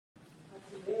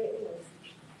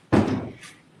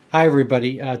Hi,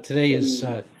 everybody. Today is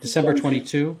December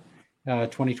 22,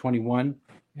 2021,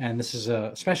 and this is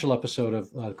a special episode of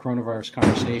Coronavirus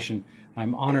Conversation.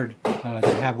 I'm honored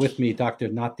to have with me Dr.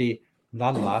 Nati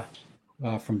Lalla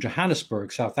from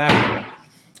Johannesburg, South Africa.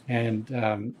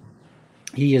 And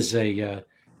he is an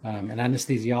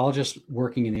anesthesiologist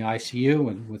working in the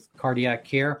ICU and with cardiac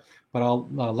care. But I'll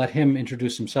let him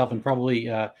introduce himself and probably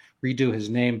redo his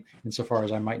name insofar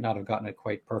as I might not have gotten it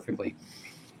quite perfectly.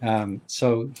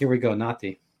 So here we go,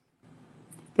 Nati.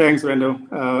 Thanks, Randall,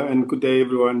 and good day,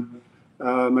 everyone.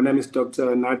 My name is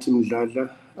Dr. Nati Mdladla.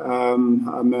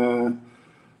 I'm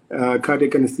a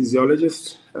cardiac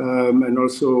anesthesiologist and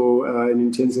also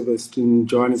an intensivist in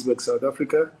Johannesburg, South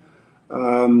Africa.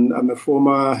 I'm a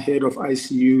former head of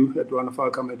ICU at one of our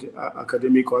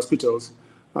academic hospitals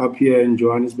up here in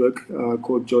Johannesburg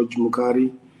called George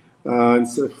Mukari,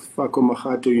 it's Fako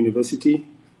Mahato University.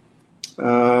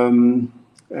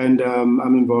 And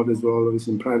I'm involved as well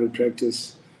in private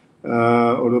practice,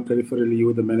 although peripherally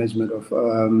with the management of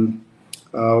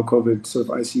our COVID sort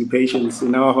of ICU patients.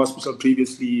 In our hospital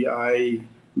previously, I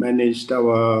managed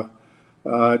our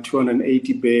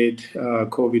 280-bed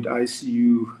COVID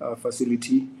ICU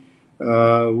facility,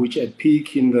 which at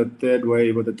peak in the third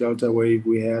wave or the Delta wave,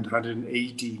 we had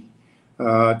 180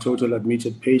 total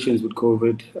admitted patients with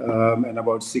COVID and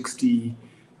about 60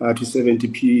 to 70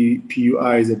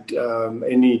 PUIs at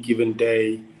any given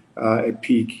day at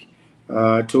peak.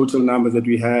 Total numbers that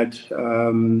we had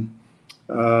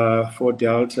for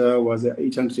Delta was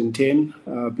 810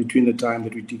 between the time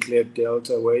that we declared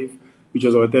Delta wave, which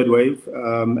was our third wave,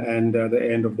 and the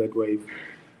end of that wave.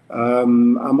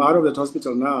 I'm out of that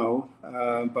hospital now,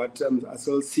 but I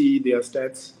still see their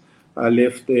stats. I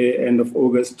left the end of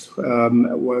August.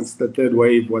 Once the third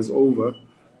wave was over,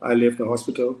 I left the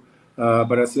hospital.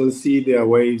 But I still see there are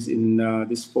waves in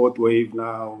this fourth wave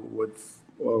now with,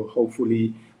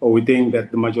 hopefully, or we think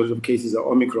that the majority of cases are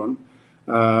Omicron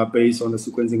based on the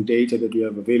sequencing data that we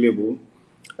have available.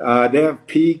 They have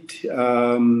peaked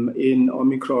in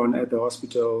Omicron at the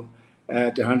hospital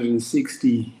at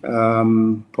 160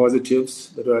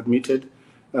 positives that were admitted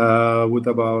with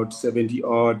about 70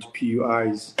 odd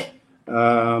PUIs.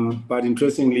 But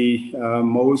interestingly,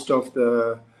 most of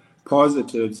the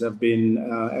positives have been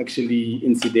actually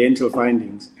incidental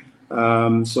findings.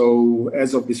 So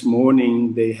as of this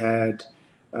morning, they had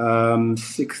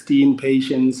 16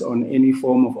 patients on any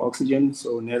form of oxygen,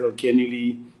 so nasal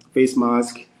cannula, face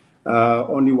mask,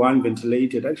 only one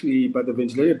ventilated. Actually, but the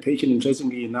ventilated patient,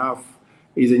 interestingly enough,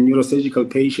 is a neurosurgical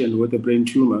patient with a brain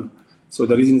tumor. So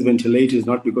the reason it's ventilated is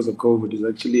not because of COVID. It's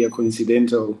actually a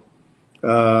coincidental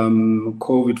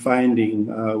COVID finding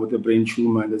with a brain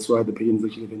tumor, and that's why the patient is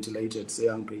actually ventilated. It's a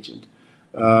young patient,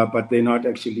 but they're not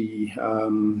actually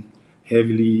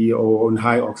heavily or on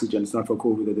high oxygen. It's not for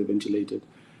COVID that they're ventilated.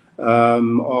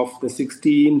 Of the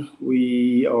 16,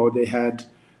 they had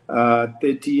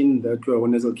 13 that were on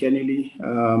nasal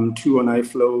cannula, 2 on high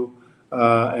flow,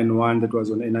 and 1 that was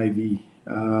on NIV,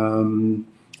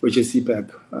 which is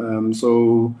CPAP.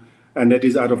 And that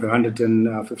is out of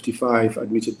 155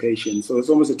 admitted patients. So it's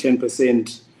almost a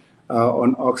 10%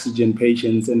 on oxygen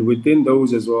patients. And within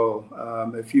those as well,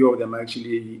 a few of them are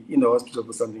actually in the hospital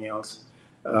for something else.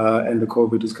 And the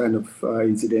COVID is kind of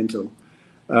incidental.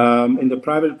 In the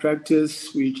private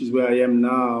practice, which is where I am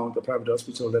now, the private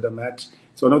hospital that I'm at,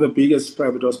 it's one of the biggest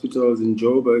private hospitals in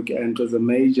Joburg, and it was a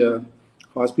major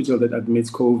hospital that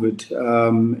admits COVID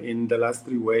in the last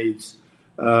 3 waves.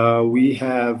 We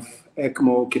have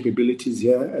ECMO capabilities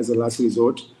here as a last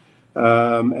resort.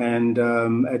 And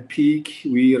at peak,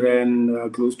 we ran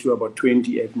close to about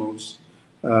 20 ECMOs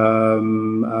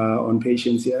on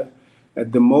patients here.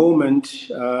 At the moment,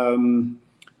 from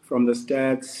the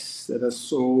stats that I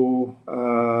saw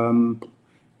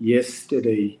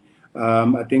yesterday,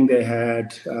 I think they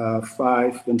had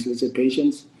 5 ventilated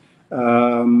patients.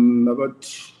 About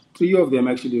 3 of them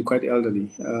actually quite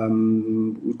elderly,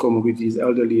 with comorbidities,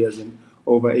 elderly as in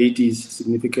over 80s,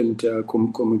 significant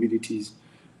comorbidities.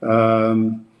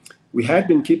 We had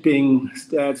been keeping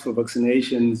stats for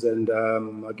vaccinations and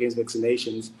against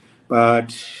vaccinations,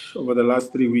 but over the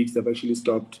last 3 weeks, they've actually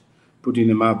stopped putting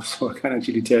them up. So I can't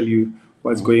actually tell you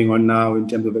what's going on now in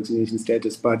terms of vaccination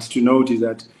status. But to note is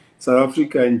that South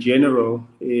Africa in general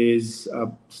is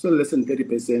still less than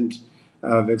 30%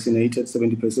 vaccinated,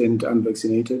 70%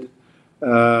 unvaccinated.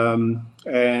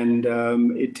 And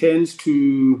it tends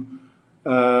to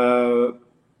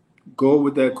go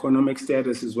with the economic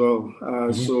status as well.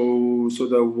 So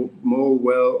the more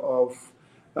well-off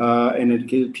and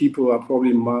educated people are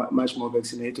probably much more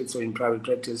vaccinated. So in private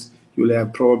practice, you'll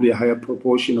have probably a higher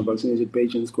proportion of vaccinated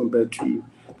patients compared to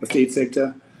the state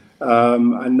sector.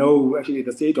 I know actually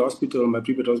the state hospital, my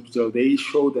private hospital, they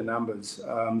show the numbers.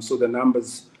 So the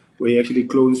numbers were actually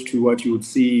close to what you would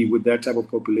see with that type of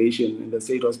population in the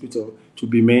state hospital, to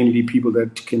be mainly people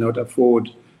that cannot afford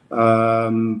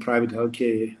private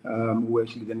healthcare, who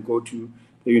actually then go to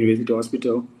the university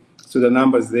hospital. So the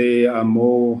numbers there are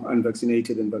more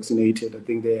unvaccinated than vaccinated. I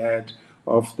think they had,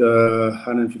 of the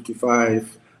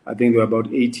 155, I think there were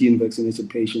about 18 vaccinated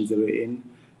patients that were in.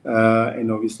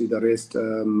 And obviously the rest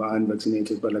are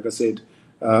unvaccinated. But like I said,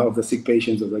 of the sick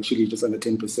patients, was actually just under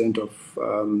 10% of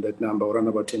that number, around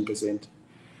about 10%.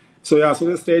 So yeah, so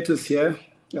the status here,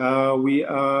 we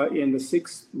are in the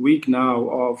 6th week now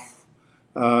of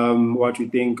what we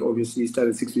think obviously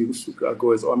started 6 weeks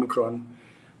ago as Omicron,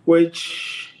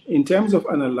 which in terms of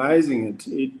analyzing it,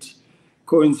 it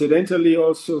coincidentally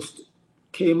also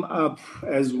came up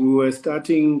as we were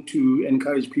starting to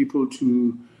encourage people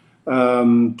to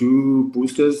do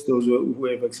boosters, those who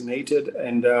were vaccinated,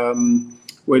 and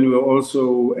when we were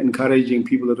also encouraging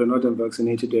people that are not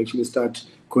vaccinated to actually start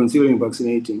considering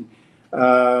vaccinating.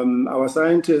 Our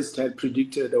scientists had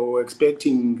predicted or were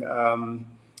expecting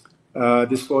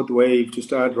this 4th wave to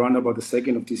start around about the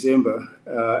 2nd of December,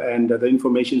 and the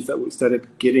information that we started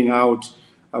getting out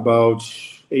about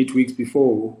 8 weeks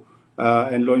before,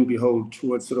 and lo and behold,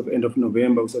 towards sort of end of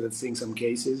November, we started seeing some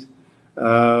cases.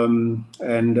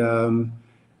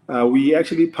 We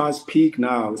actually past peak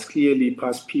now. It's clearly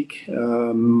past peak.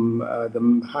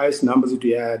 The highest numbers that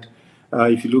we had,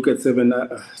 if you look at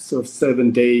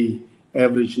 7-day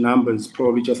average numbers,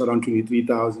 probably just around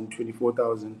 23,000,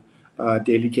 24,000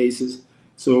 daily cases.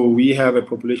 So we have a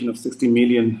population of 60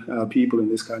 million people in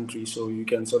this country. So you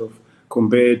can sort of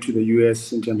compare it to the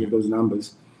US in terms of those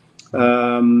numbers.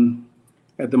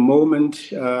 At the moment,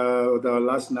 the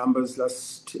last numbers,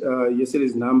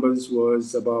 yesterday's numbers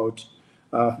was about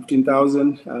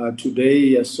 15,000.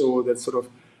 Today, I saw that sort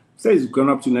of, say it's gone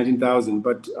up to 19,000,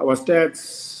 but our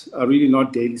stats are really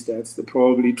not daily stats. They're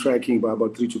probably tracking by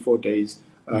about 3 to 4 days,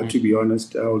 to be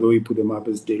honest, although we put them up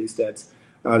as daily stats.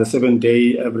 The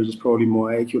 7-day average is probably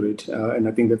more accurate, and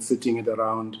I think that's sitting at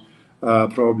around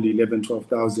probably 11,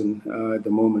 12,000 at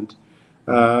the moment.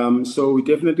 So we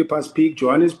definitely past peak.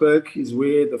 Johannesburg is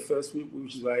where the first week,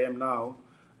 which is where I am now,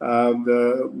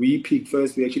 we peaked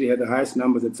first. We actually had the highest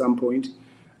numbers at some point.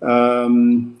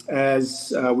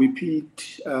 As we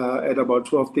peaked at about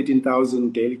 12,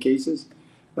 13,000 daily cases.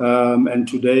 And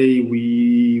today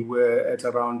we were at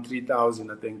around 3,000,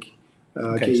 I think,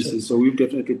 cases. So we've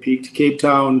definitely peaked. Cape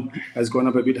Town has gone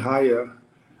up a bit higher,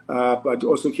 but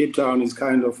also Cape Town is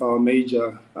kind of our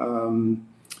major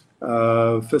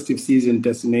festive season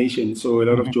destination. So a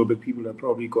lot of Joburg people have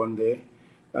probably gone there.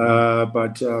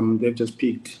 But they've just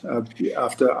peaked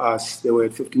after us. They were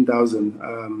at 15,000,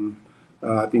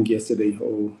 I think, yesterday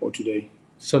or today.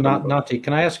 So, Nati,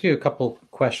 can I ask you a couple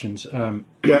questions?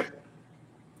 Yeah.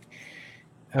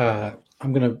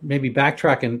 I'm going to maybe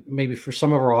backtrack, and maybe for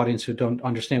some of our audience who don't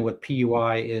understand what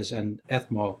PUI is and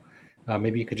ECMO,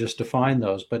 maybe you could just define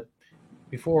those. But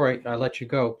before I let you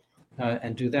go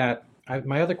and do that,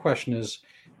 my other question is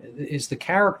the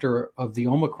character of the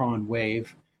Omicron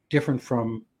wave different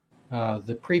from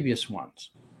the previous ones?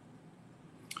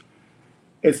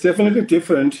 It's definitely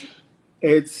different.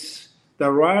 The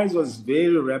rise was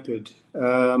very rapid.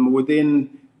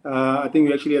 Within, I think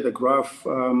we actually had a graph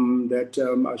that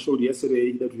I showed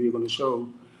yesterday that we were going to show.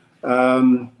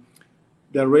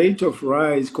 The rate of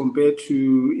rise compared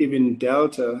to even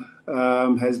Delta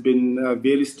has been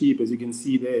very steep, as you can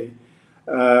see there.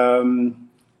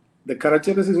 The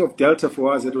characteristics of Delta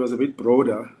for us, it was a bit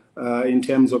broader in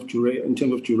terms of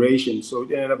duration. So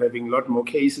it ended up having a lot more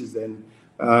cases than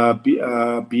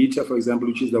Beta, for example,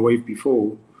 which is the wave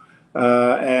before.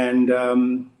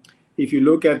 If you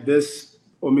look at this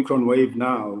Omicron wave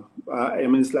now, I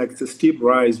mean, it's a steep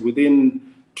rise. Within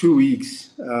 2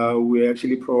 weeks, we're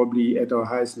actually probably at our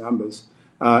highest numbers.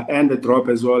 And the drop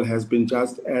as well has been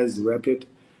just as rapid.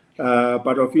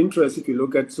 But of interest, if you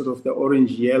look at sort of the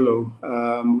orange-yellow,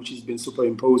 which has been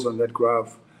superimposed on that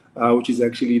graph, which is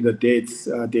actually the deaths,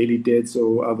 daily deaths,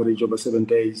 or average over 7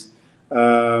 days,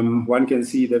 one can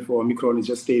see that for Omicron, it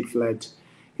just stayed flat.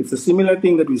 It's a similar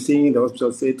thing that we're seeing in the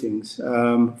hospital settings.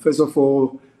 First of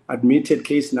all, admitted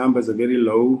case numbers are very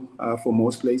low for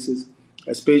most places,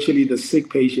 especially the sick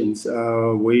patients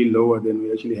are way lower than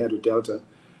we actually had with Delta.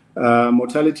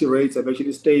 Mortality rates have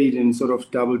actually stayed in sort of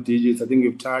double digits. I think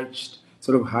we've touched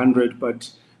sort of 100,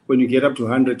 but when you get up to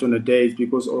 100 on a day, it's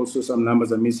because also some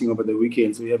numbers are missing over the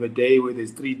weekend. So you have a day where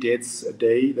there's 3 deaths a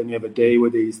day, then you have a day where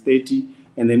there is 30,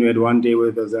 and then we had one day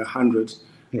where there's 100.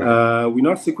 Yeah. We're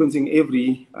not sequencing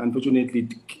every, unfortunately,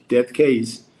 death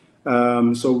case,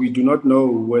 So we do not know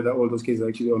whether all those cases are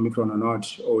actually Omicron or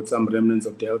not, or some remnants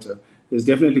of Delta. There's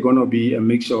definitely going to be a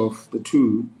mixture of the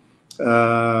two.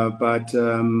 But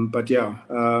yeah,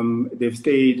 they've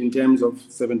stayed in terms of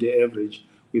 7-day average.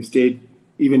 We've stayed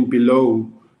even below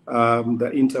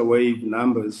the interwave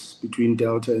numbers between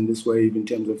Delta and this wave in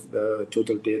terms of the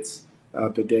total deaths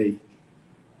per day.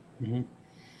 Mm-hmm.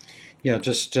 Yeah,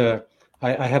 just I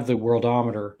have the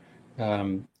worldometer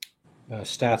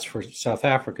stats for South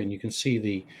Africa, and you can see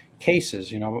the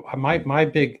cases. My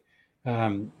big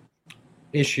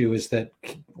issue is that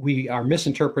we are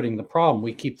misinterpreting the problem.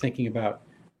 We keep thinking about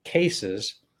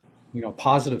cases,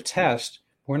 positive test.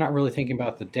 We're not really thinking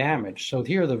about the damage. So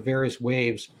here are the various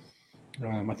waves.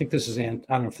 I think this is, I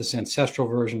don't know if this is ancestral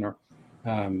version or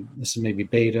this is maybe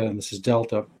beta, and this is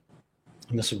delta,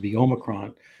 and this would be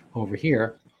Omicron over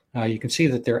here. You can see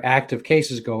that their active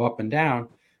cases go up and down,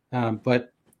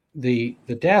 but the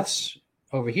deaths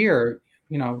over here,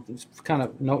 it's kind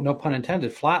of no pun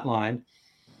intended, flatline.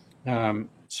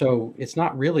 So it's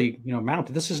not really,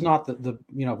 mounted. This is not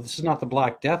this is not the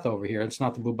Black Death over here. It's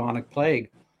not the bubonic plague.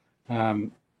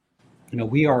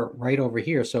 We are right over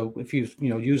here. So if you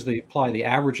apply the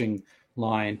averaging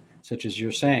line, such as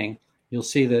you're saying, you'll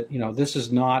see that this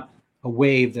is not a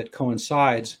wave that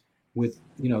coincides with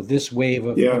this wave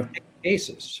of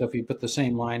cases. So if you put the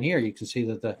same line here, you can see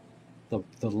that the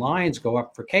lines go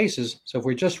up for cases. So if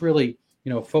we just really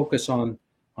focus on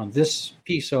this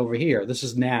piece over here, this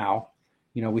is now,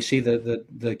 we see that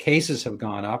the cases have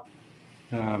gone up,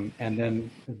 and then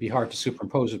it'd be hard to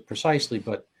superimpose it precisely,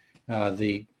 but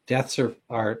the deaths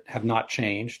have not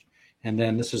changed, and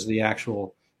then this is the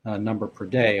actual number per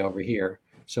day over here.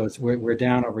 So we're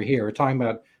down over here. We're talking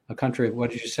about a country of,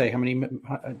 what did you say? How many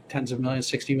tens of millions?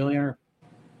 60 million?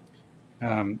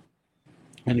 And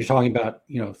you're talking about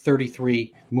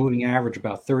 33 moving average,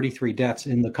 about 33 deaths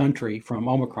in the country from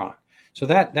Omicron. So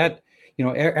that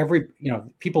every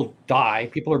people die,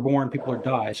 people are born, people are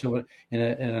die. So in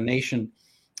a nation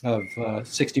of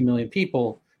 60 million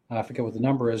people, I forget what the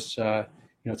number is.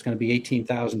 It's going to be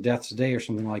 18,000 deaths a day or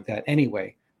something like that.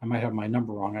 Anyway, I might have my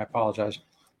number wrong. I apologize,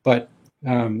 but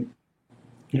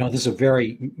this is a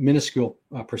very minuscule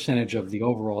percentage of the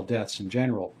overall deaths in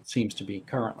general. It seems to be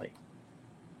currently.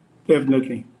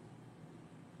 Definitely.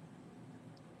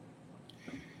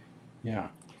 Yeah.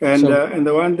 And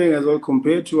the one thing as well,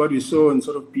 compared to what we saw in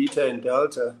sort of beta and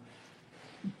delta,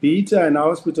 beta in our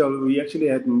hospital, we actually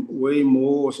had way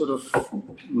more sort of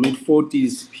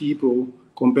mid-40s people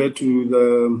compared to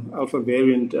the alpha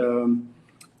variant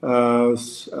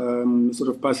sort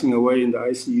of passing away in the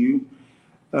ICU.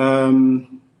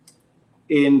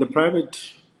 In the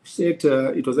private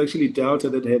sector, it was actually delta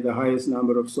that had the highest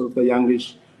number of sort of the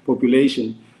youngish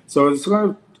population. So it's sort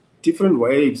of different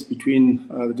waves between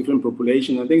the different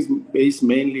population. I think it's based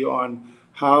mainly on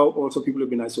how also people have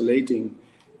been isolating.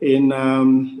 In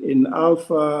the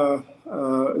alpha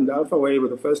wave or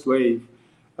the first wave,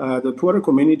 the poorer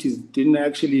communities didn't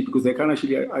actually, because they can't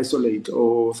actually isolate,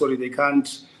 they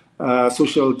can't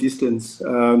social distance,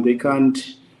 they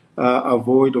can't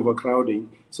avoid overcrowding.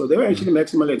 So they were actually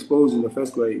maximally exposed in the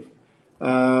first wave.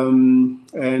 And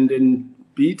in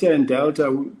beta and delta,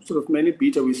 sort of mainly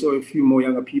beta, we saw a few more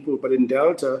younger people, but in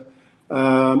delta,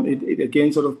 it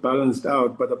again sort of balanced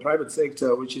out. But the private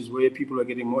sector, which is where people are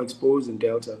getting more exposed in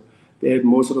delta, they had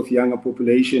more sort of younger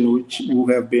population who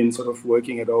have been sort of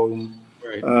working at home,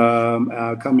 right.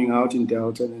 Coming out in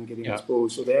delta and then getting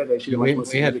exposed. So they had actually a much more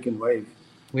significant wave.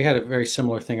 We had a very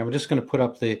similar thing. I'm just going to put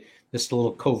up this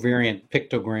little covariant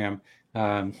pictogram.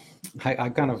 I'm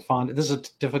kind of fond. This is a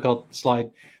difficult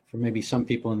slide for maybe some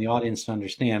people in the audience to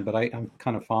understand, but I'm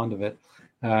kind of fond of it.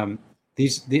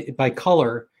 By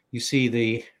color, you see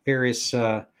the various,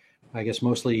 I guess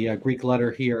mostly Greek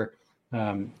letter here,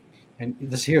 and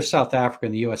this here South Africa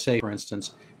and the USA, for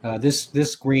instance.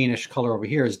 This greenish color over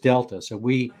here is delta. So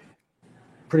we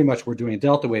pretty much were doing a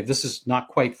delta wave. This is not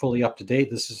quite fully up to date.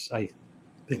 This is I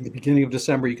think the beginning of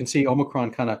December. You can see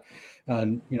Omicron kind of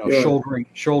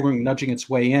shouldering, nudging its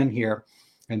way in here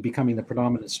and becoming the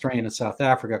predominant strain in South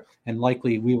Africa. And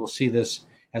likely we will see this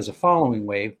as a following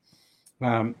wave.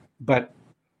 But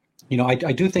I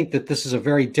do think that this is a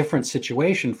very different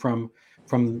situation from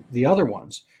the other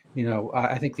ones.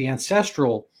 I think the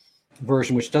ancestral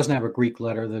version, which doesn't have a Greek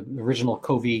letter, the original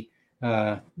COVID,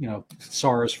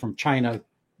 SARS from China,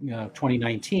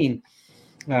 2019,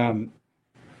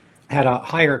 had a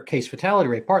higher case fatality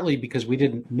rate, partly because we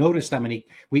didn't notice that many.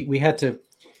 We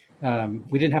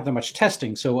didn't have that much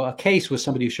testing. So a case was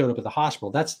somebody who showed up at the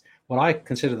hospital. That's what I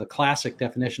consider the classic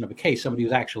definition of a case, somebody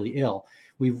who's actually ill.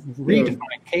 we've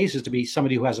redefined cases to be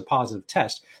somebody who has a positive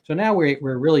test. So now we're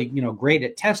really, great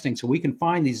at testing, so we can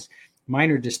find these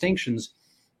minor distinctions,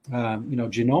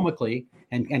 genomically,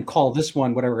 and call this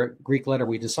one whatever Greek letter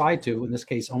we decide to. In this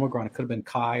case, Omicron, it could have been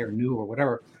Chi or Nu or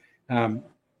whatever.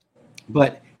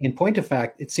 But in point of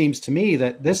fact, it seems to me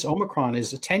that this Omicron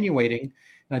is attenuating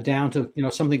down to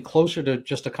something closer to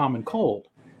just a common cold.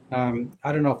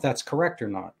 I don't know if that's correct or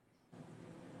not.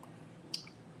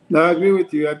 No, I agree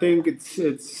with you. I think it's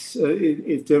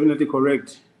definitely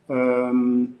correct.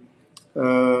 It's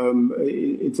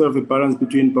sort of a balance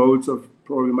between both of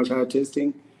probably much higher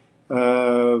testing,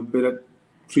 better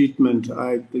treatment,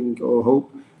 I think, or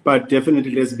hope, but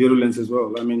definitely less virulence as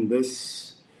well. I mean,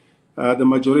 the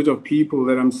majority of people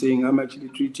that I'm seeing, I'm actually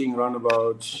treating around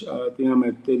about, I think I'm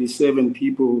at 37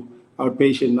 people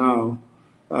outpatient now.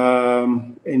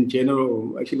 In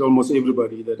general, actually almost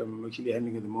everybody that I'm actually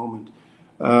handling at the moment.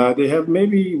 They have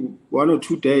maybe 1 or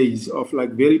 2 days of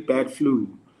like very bad flu,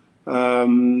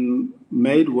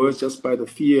 made worse just by the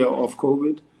fear of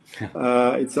COVID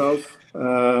itself.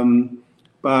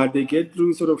 But they get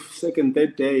through sort of second,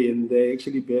 third day, and they're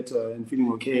actually better and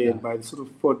feeling okay. And by the sort of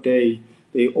fourth day,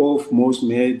 they're off most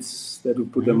meds that we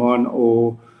put them on,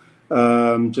 or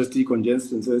just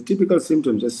decongestant. So typical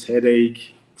symptoms, just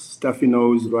headache, stuffy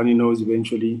nose, runny nose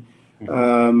eventually.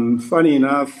 Funny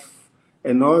enough,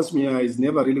 anosmia is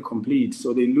never really complete.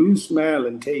 So they lose smell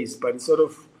and taste, but it's sort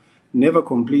of never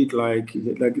complete like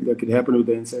it happened with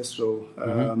the ancestral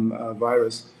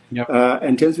virus. Yep.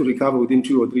 And tends to recover within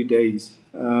 2 or 3 days.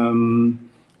 And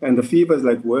the fever is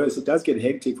like worse. It does get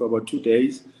hectic for about 2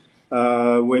 days,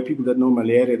 where people that know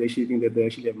malaria, they actually think that they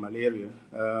actually have malaria.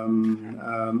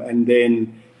 And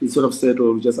then it sort of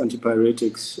settles with just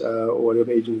antipyretics or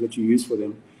whatever agents that you use for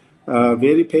them.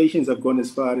 Very patients have gone as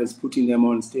far as putting them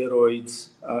on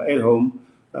steroids at home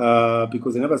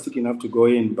because they're never sick enough to go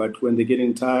in. But when they're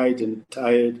getting tired,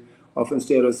 often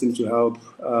steroids seem to help.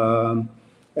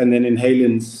 And then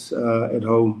inhalants at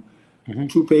home.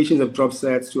 2 patients have dropped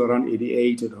sats to around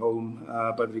 88 at home,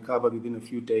 but recovered within a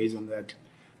few days on that.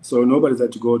 So nobody's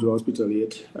had to go to hospital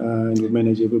yet, and we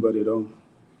manage everybody at home.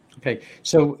 Okay,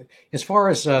 so as far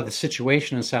as the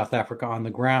situation in South Africa on the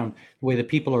ground, the way that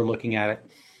people are looking at it,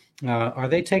 are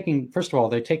they taking, first of all,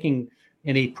 they're taking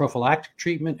any prophylactic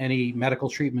treatment, any medical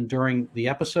treatment during the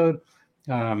episode?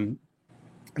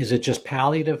 Is it just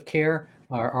palliative care?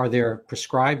 Are there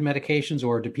prescribed medications,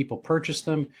 or do people purchase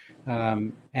them?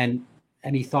 And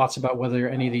any thoughts about whether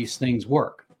any of these things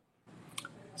work?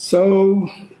 So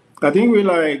I think we're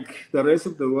like the rest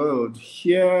of the world.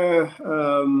 Here,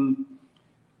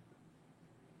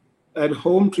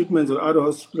 at-home treatments or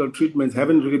out-of-hospital treatments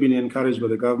haven't really been encouraged by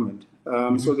the government.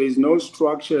 So there's no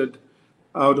structured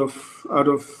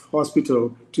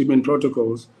out-of-hospital treatment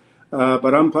protocols.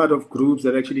 But I'm part of groups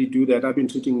that actually do that. I've been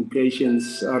treating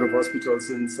patients out of hospital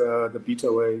since the beta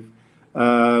wave.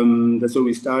 That's where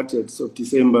we started, so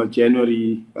December,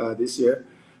 January this year.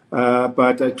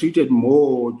 But I treated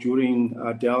more during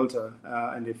Delta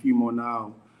and a few more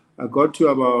now. I got to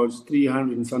about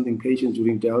 300 and something patients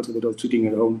during Delta that I was treating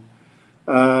at home.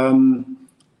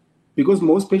 Because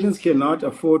most patients cannot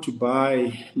afford to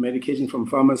buy medication from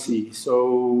pharmacy,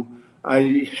 so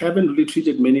I haven't really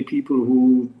treated many people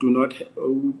who do not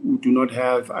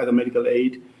have either medical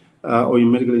aid or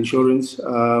medical insurance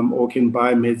or can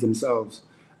buy meds themselves,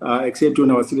 except when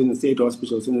I was still in the state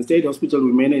hospitals. In the state hospital,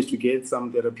 we managed to get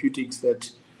some therapeutics that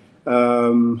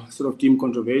sort of deemed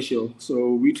controversial.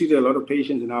 So we treated a lot of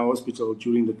patients in our hospital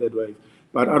during the third wave.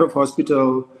 But out of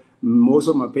hospital, most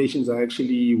of my patients are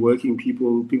actually working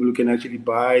people who can actually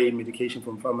buy medication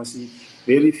from pharmacy.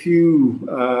 Very few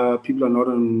people are not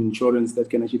on insurance that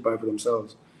can actually buy for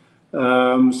themselves.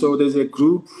 So there's a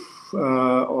group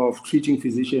of treating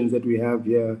physicians that we have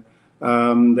here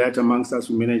that amongst us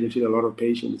we manage actually a lot of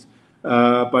patients.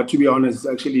 But to be honest,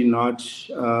 it's actually not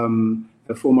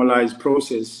a formalized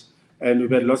process. And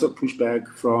we've had lots of pushback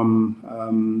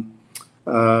from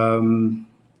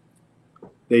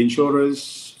the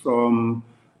insurers, from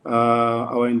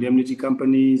our indemnity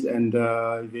companies, and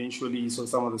eventually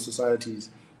some of the societies,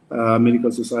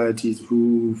 medical societies,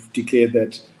 who've declared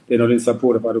that they're not in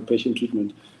support of outpatient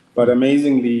treatment. But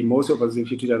amazingly, most of us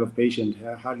actually treat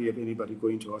outpatient. Hardly have anybody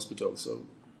going to hospital. So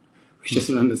we just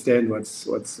don't understand what's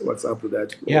up with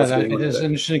that. Yeah, it is an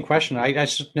interesting question. I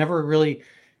just never really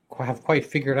have quite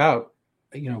figured out,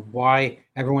 why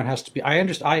everyone has to be. I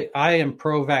understand. I am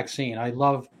pro-vaccine. I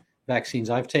love vaccines.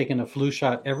 I've taken a flu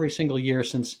shot every single year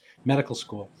since medical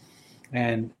school,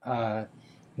 and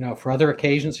for other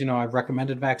occasions, I've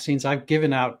recommended vaccines. I've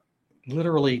given out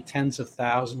literally tens of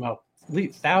thousands, well,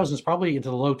 thousands, probably into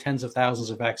the low tens of thousands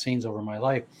of vaccines over my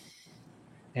life.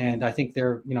 And I think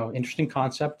they're, interesting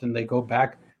concept, and they go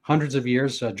back hundreds of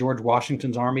years. George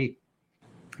Washington's army,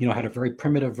 had a very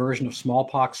primitive version of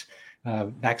smallpox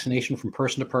vaccination from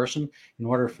person to person in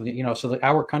order for so that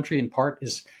our country in part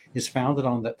is founded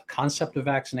on the concept of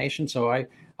vaccination. So I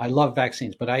love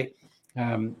vaccines, but I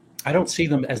don't see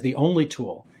them as the only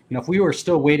tool. If we were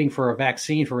still waiting for a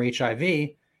vaccine for HIV,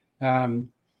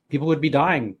 people would be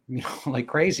dying, like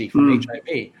crazy from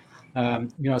HIV.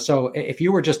 So if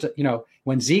you were just,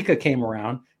 when Zika came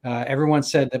around, everyone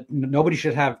said that nobody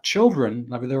should have children.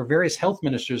 I mean, there were various health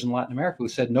ministers in Latin America who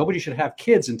said nobody should have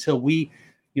kids until we,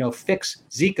 fix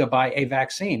Zika by a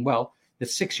vaccine. Well,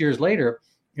 it's 6 years later,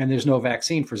 and there's no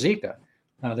vaccine for Zika.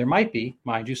 There might be,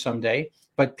 mind you, someday,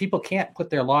 but people can't put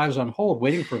their lives on hold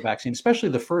waiting for a vaccine, especially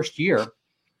the first year,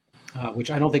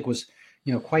 which I don't think was,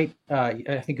 quite.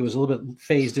 I think it was a little bit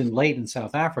phased in late in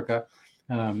South Africa.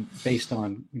 Based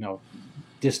on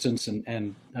distance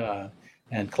and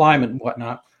climate and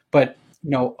whatnot, but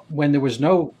when there was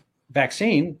no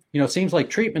vaccine, it seems like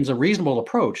treatment's a reasonable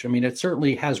approach. I mean, it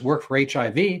certainly has worked for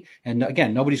HIV, and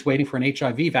again, nobody's waiting for an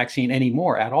HIV vaccine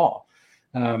anymore at all.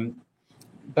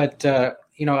 But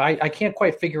I can't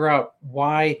quite figure out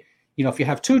why. If you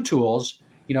have two tools,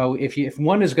 if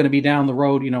one is going to be down the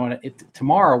road,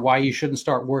 tomorrow, why you shouldn't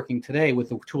start working today with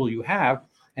the tool you have.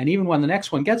 And even when the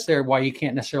next one gets there, why you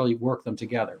can't necessarily work them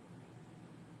together.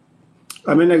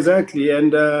 I mean, exactly.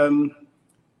 And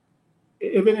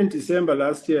even in December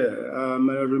last year, I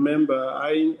remember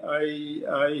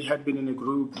I had been in a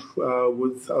group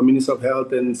with our Minister of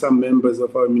Health and some members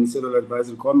of our Ministerial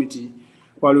Advisory Committee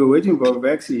while we were waiting for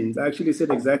vaccines. I actually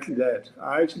said exactly that.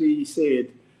 I actually said,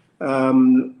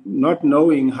 not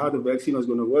knowing how the vaccine was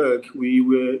going to work,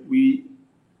 we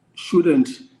shouldn't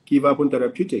give up on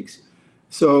therapeutics.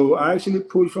 So I actually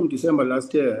pulled from December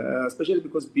last year, especially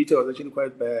because beta was actually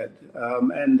quite bad.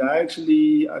 And I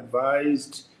actually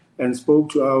advised and spoke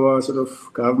to our sort of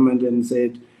government and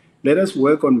said, let us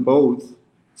work on both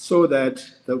so that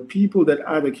the people that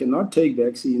either cannot take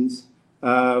vaccines,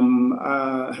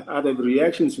 either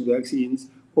reactions to vaccines,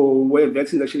 or where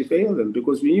vaccines actually fail them,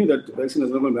 because we knew that the vaccine is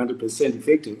not going to be 100%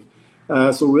 effective.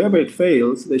 So wherever it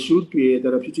fails, there should be a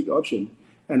therapeutic option.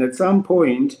 And at some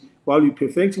point, while we're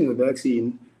perfecting the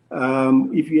vaccine,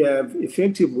 if you have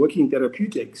effective working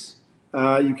therapeutics,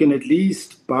 you can at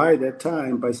least buy that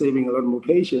time by saving a lot more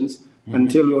patients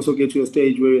until we also get to a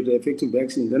stage where the effective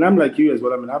vaccines. And I'm like you as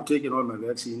well. I mean, I've taken all my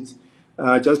vaccines.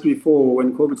 Just before,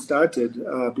 when COVID started,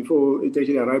 before it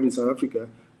actually arrived in South Africa,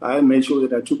 I made sure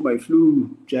that I took my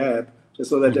flu jab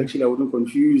just so that actually I wouldn't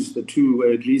confuse the two,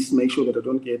 or at least make sure that I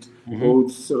don't get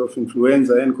both sort of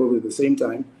influenza and COVID at the same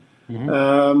time.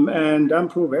 And I'm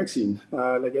pro-vaccine,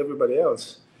 like everybody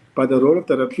else. But the role of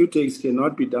therapeutics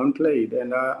cannot be downplayed.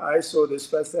 And I saw this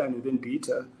first time within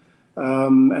beta.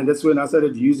 And that's when I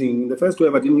started using, the first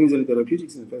wave, I didn't use any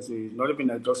therapeutics in the first wave, not even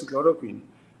hydroxychloroquine,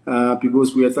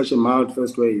 because we had such a mild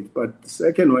first wave. But the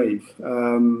second wave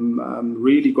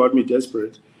really got me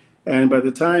desperate. And by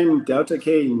the time Delta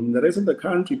came, the rest of the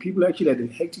country, people actually had a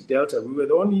hectic Delta. We were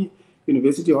the only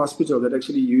university hospital that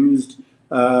actually used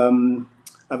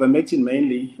ivermectin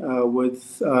mainly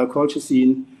with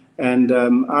colchicine and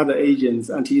other agents,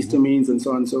 antihistamines, and so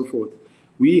on and so forth.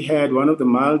 We had one of the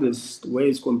mildest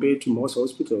waves compared to most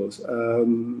hospitals.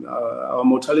 Our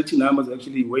mortality numbers are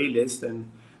actually way less than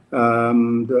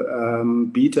the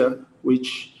beta,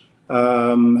 which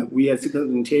we had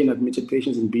 610 admitted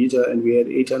patients in beta, and we had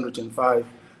 805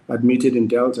 admitted in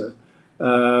delta.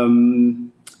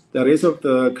 The rest of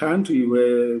the country,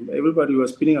 where everybody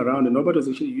was spinning around and nobody was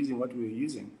actually using what we were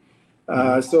using.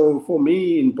 So for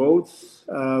me, in both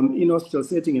in-hospital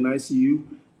setting in ICU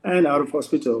and out of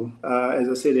hospital, as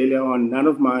I said earlier on, none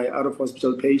of my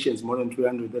out-of-hospital patients, more than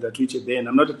 300 that I treated then,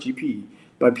 I'm not a GP,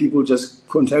 but people just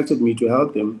contacted me to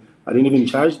help them. I didn't even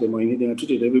charge them or anything. I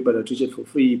treated everybody, I treated for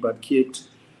free, but kept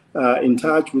in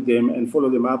touch with them and follow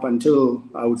them up until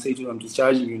I would say to them, I'm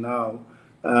discharging you now.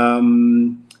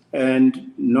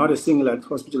 And not a single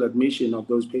hospital admission of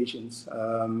those patients.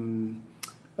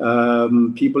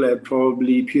 People had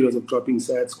probably periods of dropping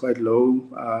sats quite low,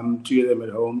 2 of them at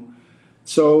home.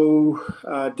 So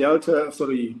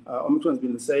Omicron has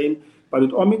been the same. But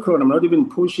with Omicron, I'm not even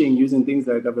pushing using things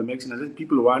like ivermectin. I think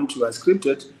people want to. I script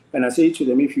it, and I say to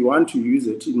them, if you want to use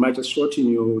it, it might just shorten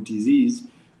your disease.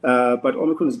 But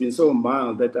Omicron has been so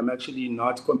mild that I'm actually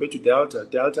not, compared to Delta.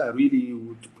 Delta, I really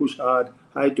would push hard.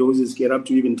 High doses get up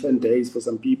to even 10 days for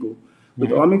some people.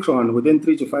 With Omicron, within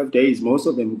 3 to 5 days, most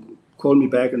of them call me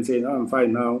back and say, no, I'm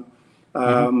fine now.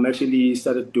 Actually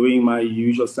started doing my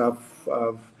usual stuff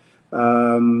of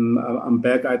I'm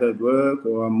back either at work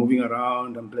or I'm moving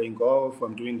around, I'm playing golf,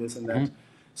 I'm doing this and that.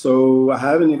 So I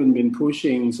haven't even been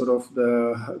pushing sort of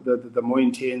the more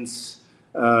intense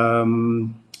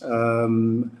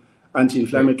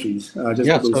anti-inflammatories just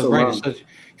Yeah, because it's so so right. mild. So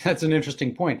that's an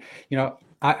interesting point. You know,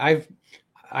 I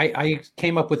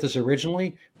came up with this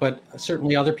originally, but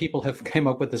certainly other people have came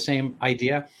up with the same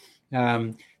idea,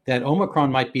 that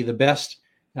Omicron might be the best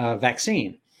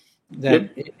vaccine. That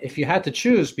Yep. if you had to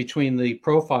choose between the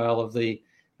profile of the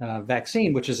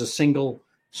vaccine, which is a single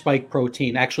spike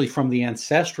protein, actually from the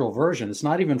ancestral version, it's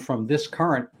not even from this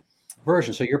current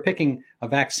version. So you're picking a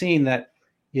vaccine that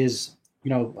is,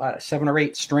 7 or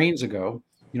 8 strains ago.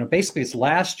 Basically it's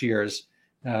last year's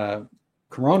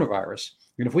coronavirus.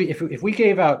 And if we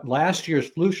gave out last year's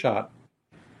flu shot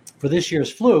for this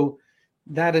year's flu,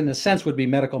 that in a sense would be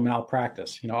medical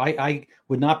malpractice. I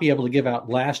would not be able to give out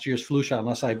last year's flu shot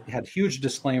unless I had huge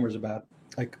disclaimers about,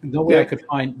 like, no way I could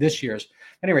find this year's.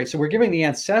 Anyway, so we're giving the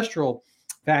ancestral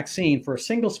vaccine for a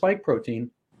single spike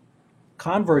protein.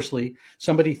 Conversely,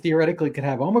 somebody theoretically could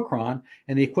have Omicron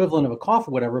and the equivalent of a cough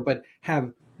or whatever, but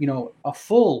have, a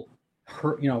full,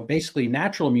 basically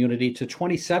natural immunity to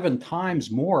 27 times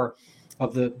more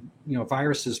of the,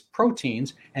 virus's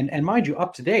proteins, and mind you,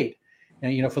 up to date.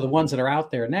 And, for the ones that are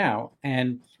out there now,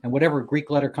 and whatever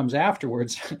Greek letter comes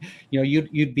afterwards,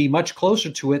 you'd be much closer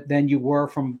to it than you were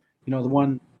from, the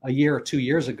one a year or 2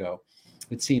 years ago,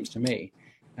 it seems to me.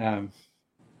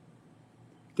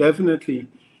 Definitely.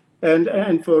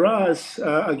 And for us,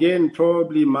 again,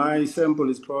 probably my sample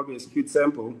is probably a skewed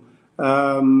sample.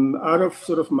 Out of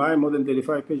sort of my more than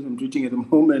 35 patients I'm treating at the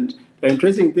moment, the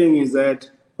interesting thing is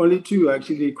that only 2 are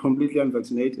actually completely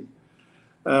unvaccinated.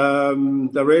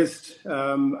 The rest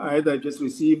either just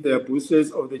received their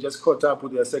boosters or they just caught up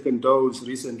with their second dose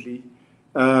recently.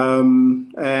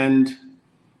 And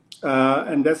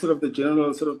that's sort of the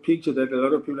general sort of picture that a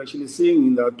lot of people are actually seeing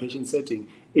in the outpatient setting.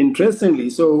 Interestingly,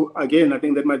 so again, I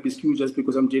think that might be skewed just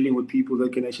because I'm dealing with people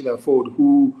that can actually afford,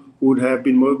 who would have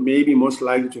been maybe most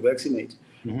likely to vaccinate.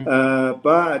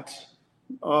 But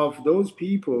of those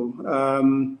people,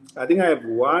 I think I have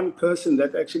one person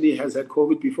that actually has had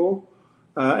COVID before.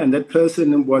 And that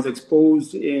person was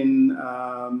exposed in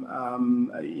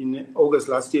August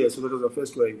last year, so that was the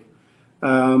first wave.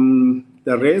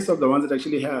 The rest of the ones that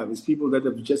actually have is people that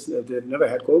they've never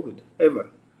had COVID ever,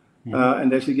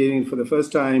 and actually getting it for the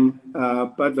first time,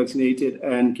 but vaccinated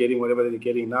and getting whatever they're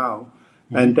getting now.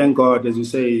 And thank God, as you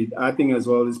say, I think as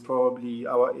well is probably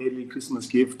our early Christmas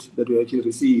gift that we actually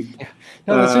received. Yeah.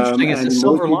 No, that's interesting. It's a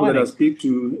silver most people lining. that I speak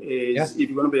to is, if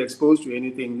you're going to be exposed to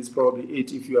anything, it's probably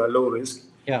it if you are low risk.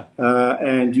 Yeah.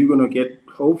 And you're going to get,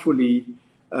 hopefully,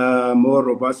 more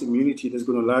robust immunity that's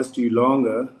going to last you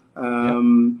longer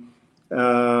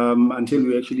until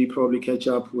we actually probably catch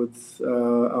up with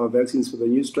our vaccines for the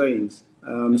new strains.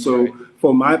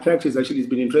 For my practice, actually, it's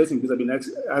been interesting because I've been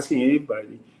asking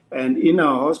everybody. And in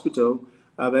our hospital,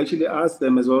 I've actually asked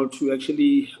them as well to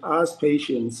actually ask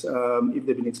patients if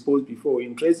they've been exposed before.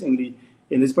 Interestingly,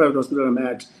 in this private hospital I'm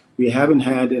at, we haven't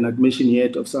had an admission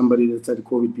yet of somebody that's had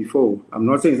COVID before. I'm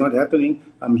not saying it's not happening.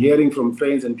 I'm hearing from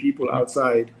friends and people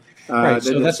outside right.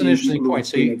 So that's an interesting point.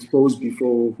 So been exposed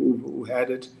before who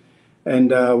had it.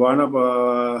 And one of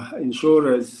our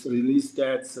insurers released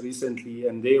stats recently,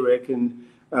 and they reckon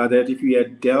that if you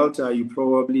had Delta, you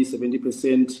probably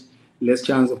 70% less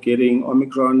chance of getting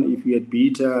Omicron. If you had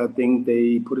Beta, I think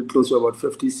they put it close to about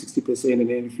 50, 60%. And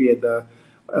then if you had the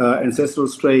ancestral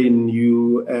strain,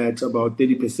 you at about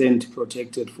 30%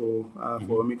 protected for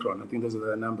Omicron. I think those are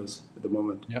the numbers at the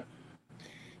moment. Yep.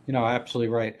 Absolutely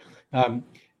right.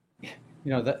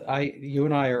 You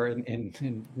and I are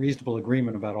in reasonable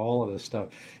agreement about all of this stuff.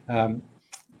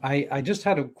 I just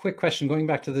had a quick question going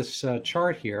back to this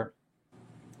chart here.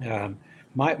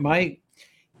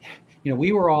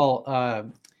 We were all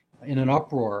in an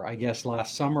uproar, I guess,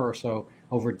 last summer or so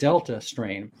over Delta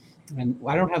strain. And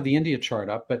I don't have the India chart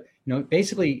up, but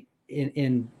basically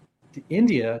in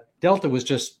India, Delta was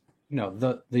just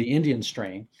the Indian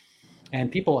strain,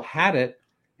 and people had it,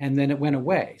 and then it went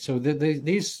away. So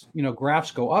these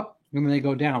graphs go up and then they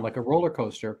go down like a roller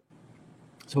coaster.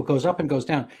 So it goes up and goes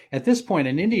down. At this point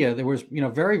in India, there was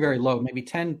very, very low, maybe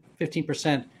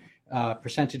 10-15%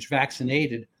 percentage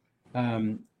vaccinated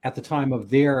at the time of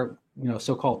their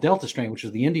so-called Delta strain, which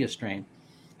is the India strain.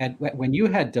 And when you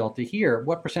had Delta here,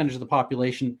 what percentage of the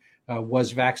population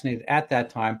was vaccinated at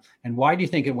that time, and why do you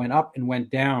think it went up and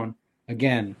went down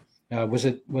again? Was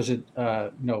it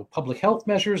public health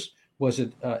measures? Was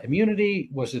it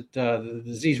immunity? Was it the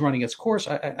disease running its course?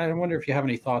 I wonder if you have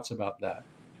any thoughts about that.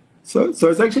 So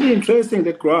it's actually interesting,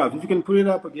 that graph. If you can put it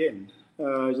up again,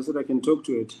 just so that I can talk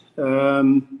to it.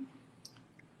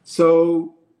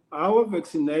 So our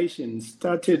vaccination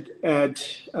started at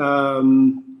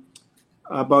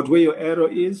about where your arrow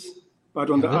is, but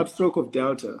on the upstroke of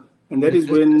Delta. And that is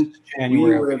when we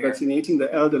were vaccinating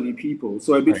the elderly people,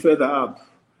 so a bit further up,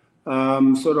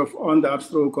 sort of on the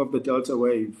upstroke of the Delta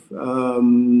wave.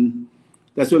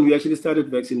 That's when we actually started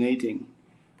vaccinating.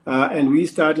 And we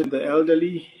started the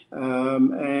elderly,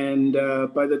 and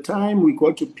by the time we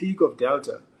got to peak of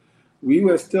Delta, we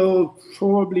were still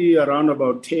probably around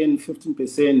about 10,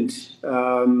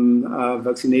 15%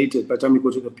 vaccinated by the time we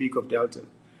got to the peak of Delta.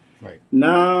 Right.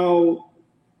 Now,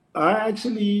 I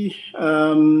actually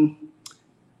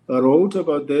wrote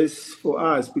about this for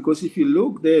us because if you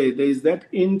look there's that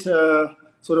inter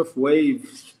sort of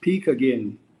wave peak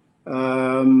again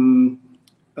within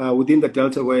the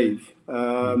Delta wave.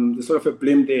 There's sort of a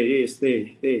blimp there, yes, there.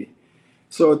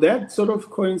 So that sort of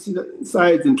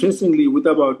coincides, interestingly, with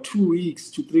about 2 weeks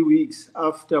to 3 weeks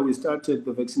after we started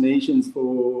the vaccinations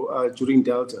for during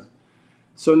Delta.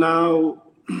 So now,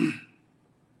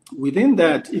 within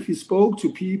that, if you spoke to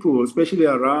people, especially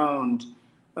around,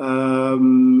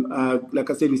 like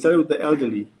I said, we started with the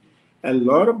elderly. A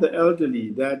lot of the elderly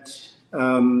that,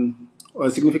 or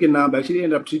a significant number, actually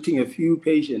ended up treating a few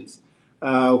patients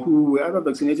who were either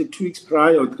vaccinated 2 weeks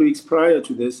prior or 3 weeks prior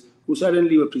to this, who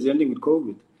suddenly were presenting with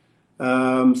COVID.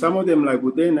 Some of them, like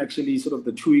within actually sort of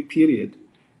the 2 week period.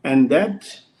 And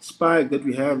that spike that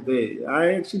we have there,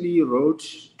 I actually wrote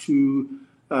to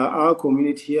our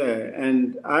community here,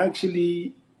 and I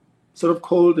actually sort of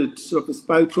called it sort of a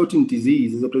spike protein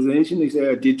disease. As a presentation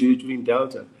I did during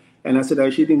Delta. And I said, I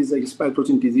actually think it's like a spike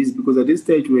protein disease because at this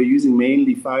stage we're using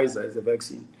mainly Pfizer as a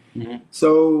vaccine. Mm-hmm.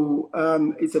 So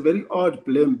it's a very odd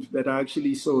blimp that I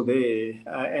actually saw there.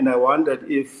 And I wondered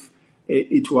if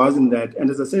it wasn't that. And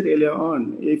as I said earlier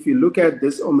on, if you look at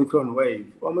this Omicron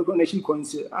wave, Omicron actually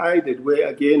coincided where,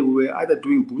 again, we were either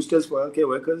doing boosters for healthcare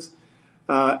workers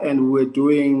and we were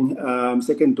doing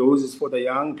second doses for the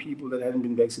young people that hadn't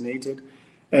been vaccinated,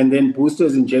 and then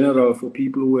boosters in general for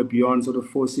people who were beyond sort of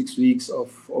 4-6 weeks of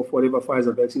whatever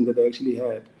Pfizer vaccine that they actually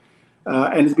had.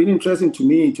 And it's been interesting to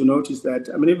me to notice that,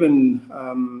 I mean, even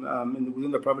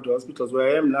within the private hospitals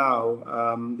where I am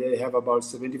now, they have about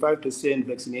 75%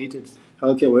 vaccinated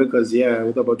healthcare workers here,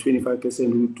 with about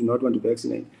 25% who do not want to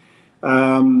vaccinate.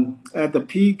 At the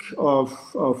peak of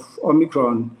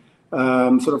Omicron,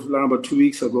 sort of around about 2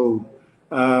 weeks ago,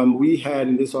 we had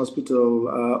in this hospital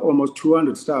almost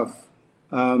 200 staff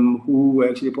who were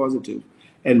actually positive.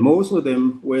 And most of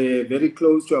them were very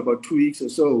close to about 2 weeks or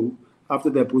so after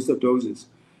their booster doses.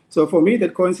 So for me,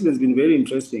 that coincidence has been very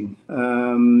interesting.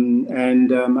 I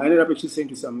ended up actually saying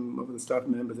to some of the staff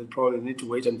members that probably need to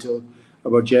wait until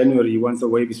about January, once the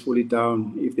wave is fully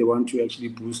down, if they want to actually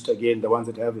boost again, the ones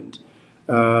that haven't,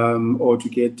 or to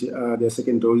get their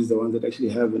second doses, the ones that actually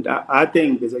haven't. I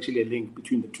think there's actually a link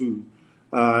between the two.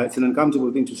 It's an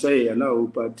uncomfortable thing to say, I know,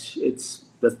 but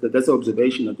that's the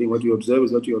observation. I think what you observe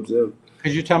is what you observe.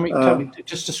 Could you tell me,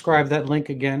 just describe that link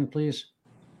again, please?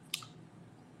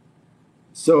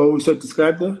 So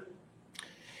describe the?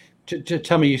 To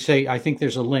tell me, you say, I think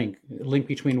there's a link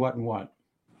between what and what?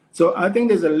 So I think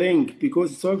there's a link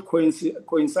because it sort of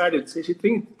coincided. So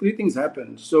actually, three things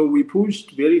happened. So we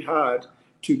pushed very hard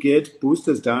to get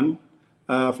boosters done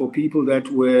for people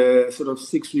that were sort of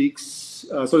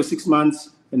 6 months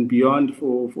and beyond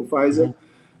for Pfizer.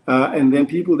 Mm-hmm. And then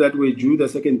people that were due the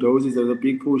second doses, there was a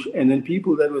big push. And then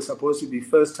people that were supposed to be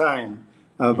first time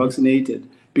vaccinated.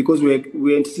 Because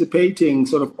we're anticipating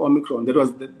sort of Omicron. That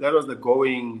was the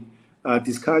going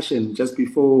discussion just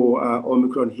before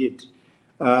Omicron hit.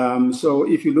 So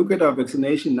if you look at our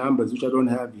vaccination numbers, which I don't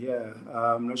have here,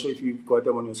 I'm not sure if you've got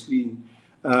them on your screen,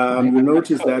 you'll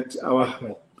notice that our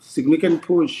significant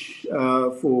push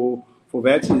for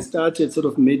vaccines started sort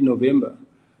of mid-November,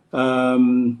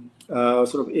 sort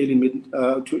of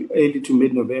early to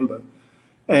mid-November.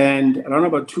 And around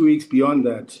about 2 weeks beyond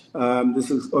that, this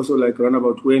is also like around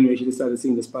about when we actually started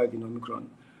seeing the spike in Omicron.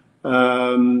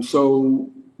 So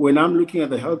when I'm looking at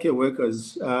the healthcare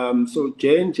workers, so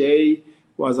J&J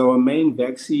was our main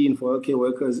vaccine for healthcare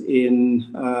workers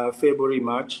in February,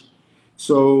 March.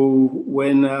 So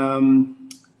when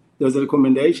there was a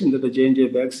recommendation that the J&J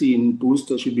vaccine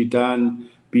booster should be done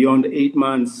beyond 8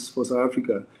 months for South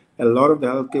Africa, a lot of the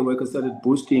healthcare workers started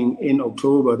boosting in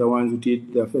October, the ones who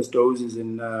did their first doses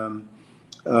in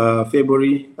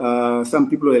February. Some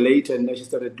people were later and actually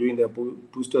started doing their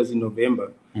boosters in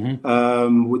November.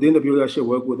 Mm-hmm. Within the people I actually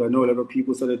work with, I know a lot of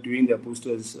people started doing their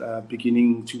boosters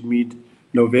beginning to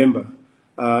mid-November.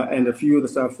 and a few of the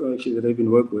staff actually that I've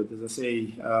been worked with. As I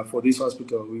say, for this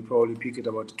hospital, we probably picked at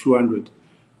about 200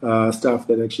 staff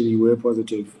that actually were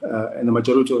positive, and the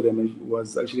majority of them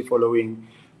was actually following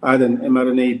either an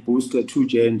mRNA booster to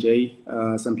J&J.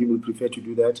 Some people prefer to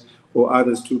do that, or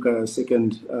others took a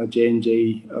second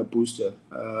J&J booster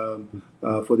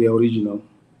for the original.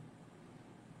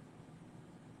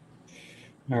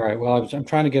 All right. Well, I'm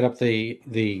trying to get up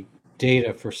the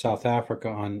data for South Africa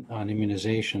on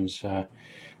immunizations.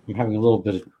 I'm having a little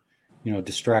bit of,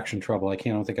 distraction trouble. I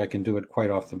don't think I can do it quite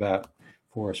off the bat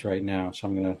for us right now. So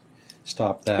I'm going to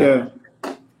stop that. Yeah.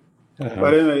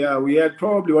 But anyway, yeah, we had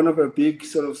probably one of our big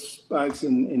sort of spikes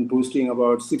in boosting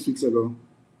about 6 weeks ago.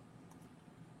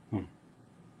 And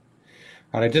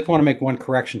I did want to make one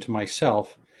correction to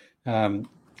myself,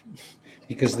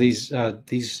 because these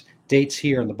dates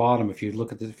here on the bottom, if you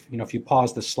look at if you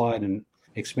pause the slide and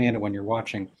expand it when you're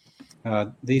watching,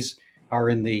 these are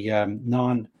in the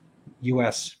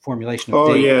non-U.S. formulation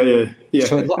of date. Yeah.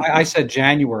 So I said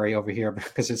January over here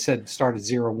because it said started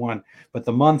 01, but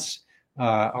the months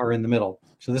are in the middle.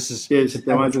 So this is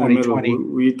September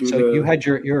 2020. So you had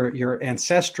your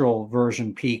ancestral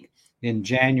version peak in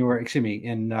January. Excuse me,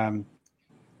 in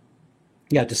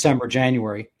December,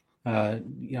 January. Now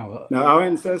our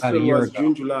ancestral was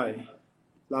June, July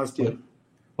last year.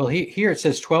 Well, here it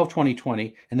says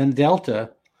 12/20/20, and then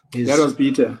Delta is that was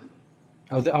beta.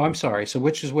 Oh, I'm sorry. So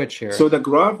which is which here? So the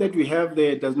graph that we have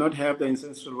there does not have the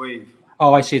ancestral wave.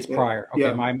 Oh, I see. It's prior. Okay,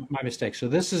 yeah. my mistake. So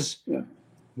this is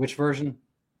which version?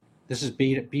 This is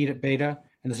beta,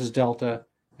 and this is Delta,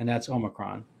 and that's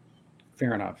Omicron.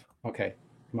 Fair enough. Okay,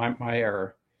 my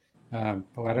error. I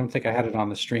don't think I had it on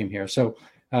the stream here. So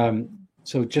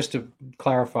just to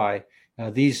clarify,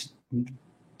 these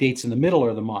dates in the middle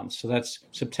are the months. So that's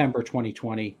September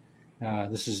 2020.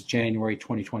 This is January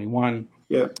 2021.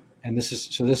 Yeah. And this is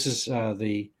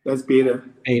that's beta,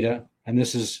 and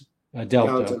this is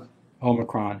Delta,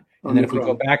 Omicron. And then if we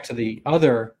go back to the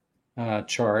other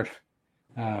chart,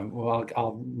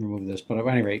 I'll remove this. But at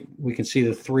any rate, we can see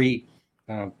the three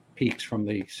peaks from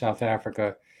the South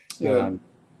Africa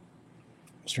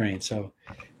strain. So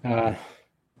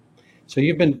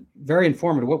you've been very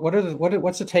informative.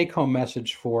 What's the take-home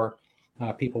message for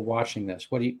people watching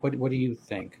this? What do you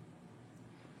think?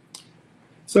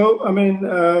 So, I mean,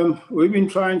 we've been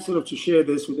trying sort of to share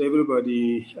this with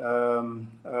everybody.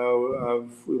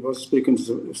 We've also spoken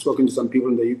to some people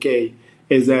in the UK,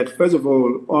 is that, first of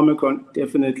all, Omicron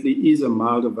definitely is a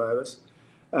milder virus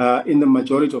in the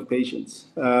majority of patients.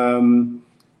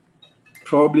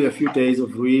 Probably a few days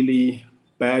of really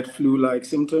bad flu-like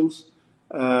symptoms,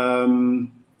 very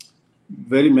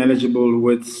manageable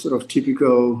with sort of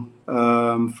typical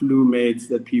flu meds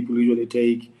that people usually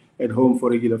take at home for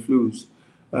regular flus.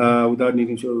 Without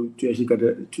needing to actually get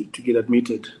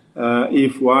admitted.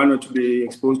 If one were to be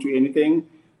exposed to anything,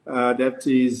 that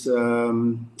is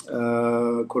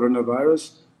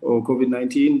coronavirus or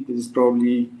COVID-19. This is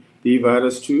probably the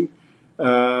virus too.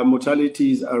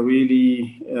 Mortalities are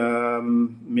really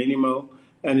minimal.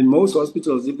 And in most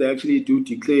hospitals, if they actually do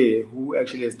declare who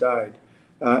actually has died,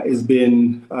 it's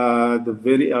been the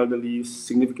very elderly,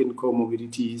 significant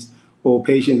comorbidities, or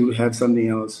patients who have something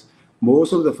else.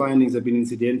 Most of the findings have been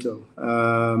incidental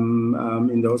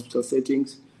in the hospital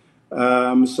settings.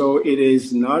 So it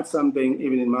is not something,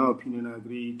 even in my opinion, I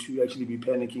agree, to actually be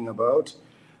panicking about.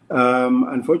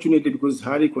 Unfortunately, because it's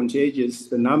highly contagious,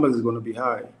 the numbers are going to be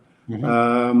high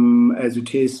as you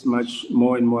test much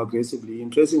more and more aggressively.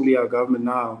 Interestingly, our government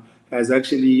now has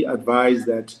actually advised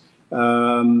that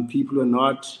people who are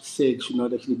not sick should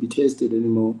not actually be tested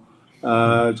anymore.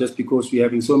 Just because we're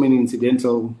having so many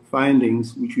incidental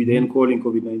findings, which we then call in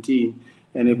COVID-19.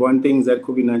 And if one thinks that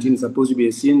COVID-19 is supposed to be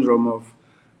a syndrome of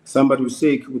somebody who's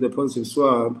sick with a positive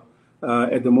swab,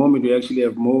 at the moment we actually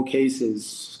have more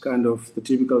cases, kind of the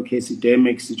typical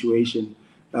case-epidemic situation,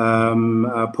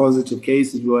 positive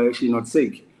cases who are actually not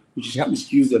sick, which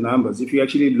skews the numbers. If you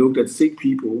actually looked at sick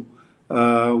people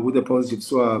with a positive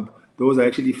swab, those are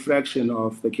actually a fraction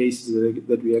of the cases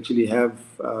that we actually have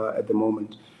at the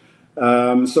moment.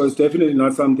 So it's definitely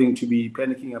not something to be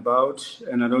panicking about,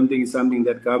 and I don't think it's something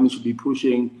that government should be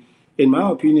pushing. In my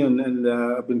opinion, and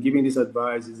I've been giving this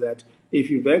advice, is that if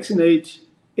you vaccinate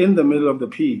in the middle of the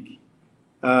peak,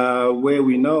 where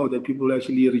we know that people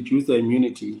actually reduce their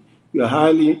immunity, you're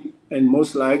highly and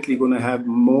most likely going to have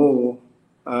more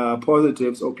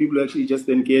positives, or people actually just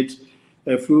then get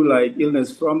a flu-like illness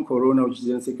from corona, which is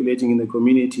then circulating in the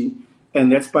community. And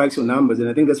that spikes your numbers. And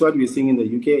I think that's what we're seeing in the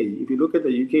UK. If you look at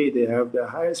the UK, they have the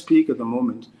highest peak at the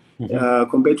moment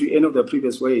compared to any of the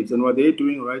previous waves. And what they're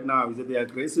doing right now is that they're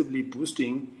aggressively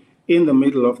boosting in the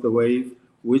middle of the wave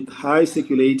with high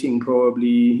circulating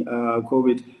probably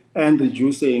COVID and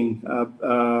reducing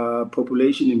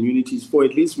population immunities for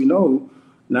at least we know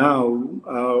now,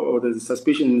 or there's a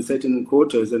suspicion in certain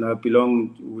quarters, and I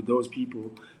belong with those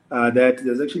people, that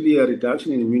there's actually a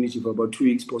reduction in immunity for about 2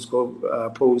 weeks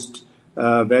post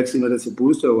vaccine, whether it's a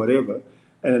booster or whatever.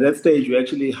 And at that stage, you're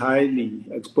actually highly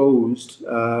exposed.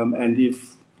 And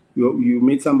if you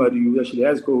meet somebody who actually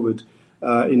has COVID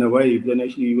in a wave, then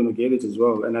actually you're going to get it as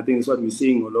well. And I think that's what we're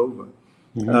seeing all over.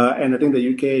 Mm-hmm. And I think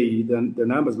the UK, the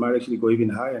numbers might actually go even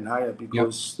higher and higher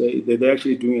because they're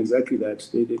actually doing exactly that.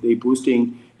 They're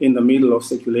boosting in the middle of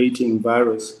circulating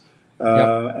virus,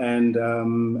 and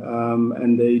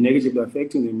they negatively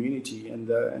affecting the immunity, and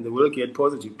they will get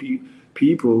positive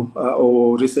people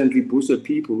or recently boosted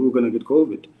people who are going to get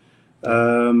COVID.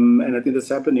 And I think that's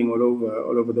happening all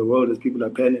over the world as people are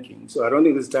panicking. So I don't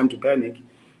think it's time to panic.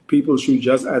 People should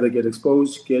just either get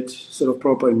exposed, get sort of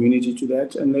proper immunity to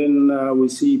that, and then we'll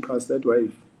see past that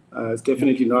wave. It's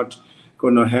definitely not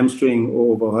going to hamstring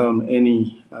or overwhelm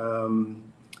any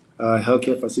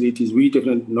healthcare facilities. We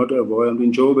definitely not overwhelmed.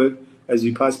 In Joburg, as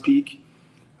we pass peak,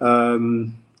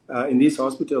 in this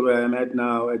hospital where I'm at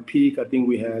now, at peak, I think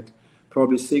we had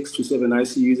probably 6 to 7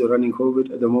 ICUs are running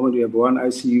COVID. At the moment, we have one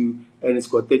ICU, and it's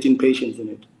got 13 patients in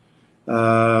it.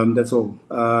 That's all.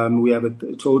 We have a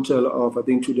total of, I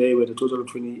think today we had a total of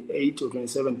 28 or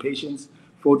 27 patients.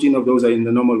 14 of those are in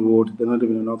the normal ward. They're not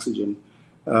even on oxygen.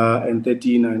 And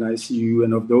 13 are in ICU.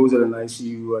 And of those that are in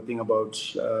ICU, I think about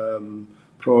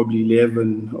probably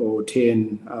 11 or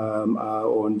 10 are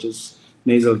on just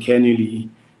nasal cannulae,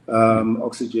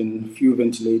 oxygen, few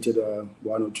ventilated,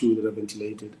 1 or 2 that are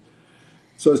ventilated.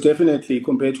 So it's definitely,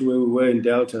 compared to where we were in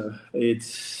Delta,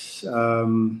 it's...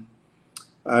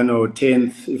 I know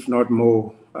 10th, if not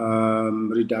more,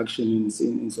 reduction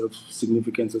in sort of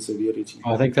significance or severity.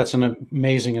 I think that's an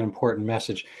amazing and important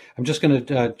message. I'm just going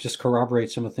to just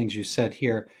corroborate some of the things you said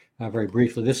here very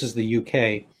briefly. This is the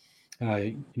UK,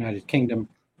 United Kingdom,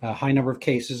 high number of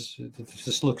cases. If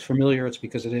this looks familiar, it's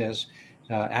because it is.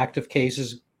 Active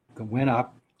cases went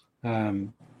up.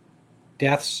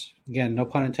 Deaths, again, no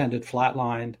pun intended,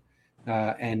 flatlined.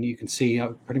 And you can see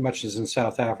pretty much as in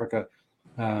South Africa,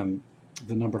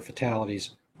 the number of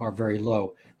fatalities are very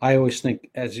low. I always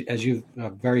think, as you've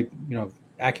very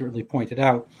accurately pointed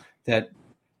out, that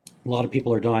a lot of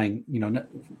people are dying,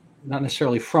 not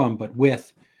necessarily from, but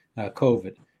with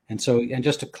COVID. And so, and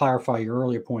just to clarify your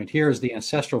earlier point, here is the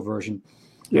ancestral version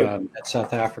at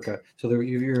South Africa. So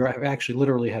you actually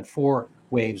literally had 4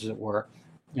 waves, as it were.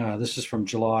 This is from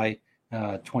July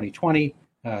 2020.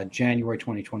 January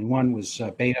 2021 was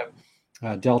beta.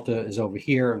 Delta is over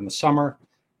here in the summer.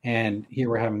 And here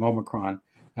we're having Omicron.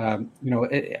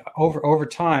 Over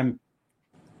time,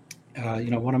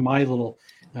 one of my little,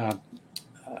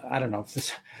 I don't know if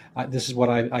this is what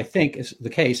I think is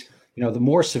the case. The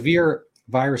more severe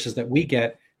viruses that we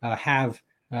get have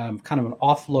kind of an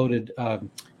offloaded,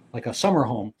 like a summer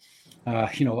home,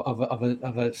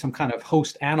 of some kind of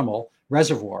host animal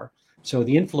reservoir. So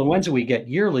the influenza we get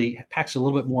yearly packs a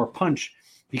little bit more punch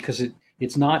because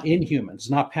it's not in humans.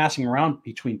 It's not passing around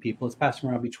between people. It's passing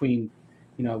around between,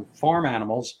 farm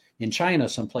animals in China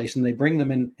someplace, and they bring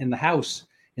them in the house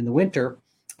in the winter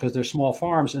because they're small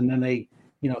farms, and then they,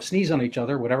 sneeze on each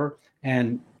other, whatever,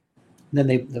 and then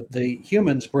the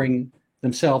humans bring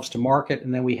themselves to market,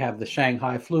 and then we have the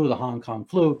Shanghai flu, the Hong Kong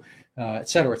flu, et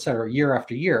cetera, year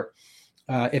after year.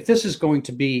 If this is going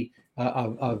to be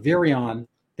a virion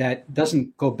that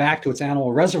doesn't go back to its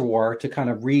animal reservoir to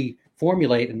kind of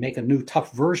reformulate and make a new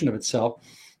tough version of itself,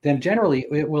 then generally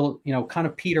it will, kind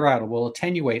of peter out. It will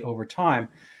attenuate over time.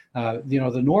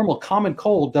 The normal common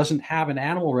cold doesn't have an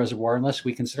animal reservoir unless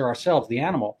we consider ourselves the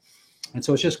animal. And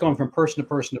so it's just going from person to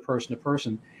person to person to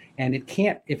person. And it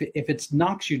can't, if it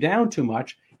knocks you down too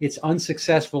much, it's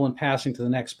unsuccessful in passing to the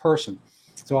next person.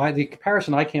 So the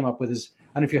comparison I came up with is,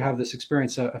 I don't know if you have this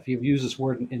experience, if you've used this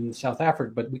word in South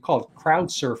Africa, but we call it crowd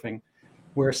surfing,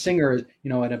 where a singer,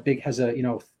 has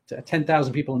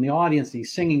 10,000 people in the audience, and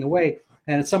he's singing away.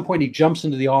 And at some point he jumps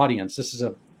into the audience. This is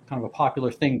a kind of a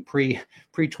popular thing pre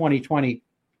 2020.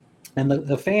 And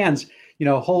the fans,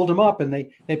 hold him up and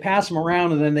they pass him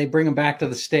around and then they bring him back to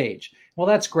the stage. Well,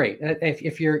 that's great.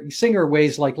 If your singer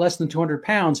weighs like less than 200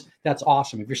 pounds, that's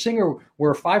awesome. If your singer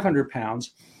were 500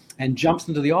 pounds and jumps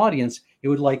into the audience, it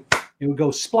would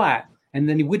go splat, and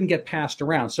then he wouldn't get passed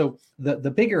around. So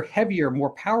the bigger, heavier, more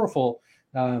powerful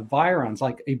virons,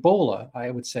 like Ebola,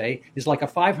 I would say, is like a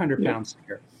 500-pound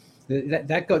singer.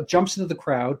 That jumps into the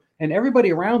crowd, and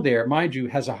everybody around there, mind you,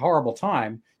 has a horrible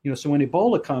time. So when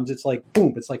Ebola comes, it's like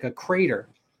boom, it's like a crater.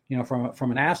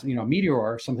 from an acid, meteor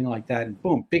or something like that, and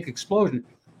boom, big explosion,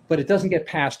 but it doesn't get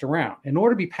passed around. In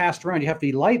order to be passed around, you have to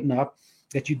be light enough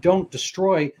that you don't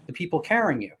destroy the people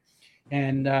carrying you.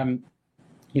 And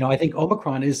I think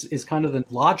Omicron is kind of the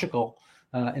logical,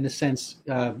 in a sense,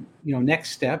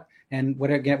 next step. And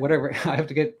whatever I have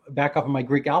to get back up on my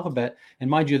Greek alphabet. And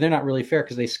mind you, they're not really fair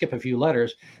because they skip a few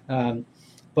letters.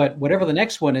 But whatever the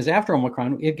next one is after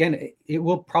Omicron, again, it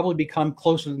will probably become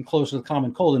closer and closer to the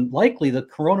common cold. And likely the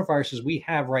coronaviruses we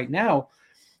have right now,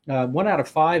 1 out of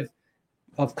 5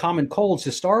 of common colds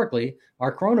historically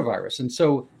are coronavirus. And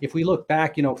so if we look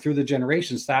back, through the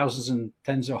generations, thousands and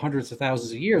tens or hundreds of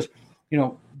thousands of years,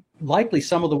 likely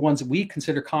some of the ones that we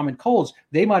consider common colds,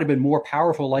 they might have been more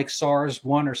powerful, like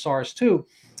SARS-1 or SARS-2,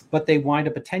 but they wind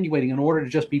up attenuating in order to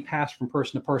just be passed from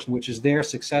person to person, which is their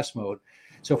success mode.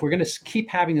 So if we're going to keep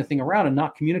having the thing around and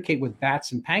not communicate with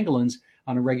bats and pangolins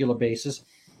on a regular basis,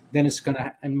 then it's going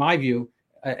to, in my view,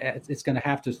 it's going to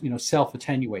have to,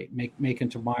 self-attenuate, make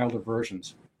into milder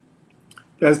versions.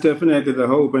 That's definitely the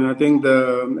hope, and I think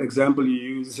the example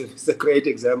you use is a great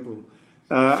example.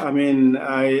 I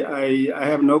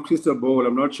have no crystal ball.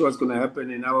 I'm not sure what's going to happen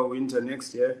in our winter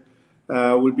next year.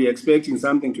 We'll be expecting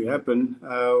something to happen.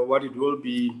 What it will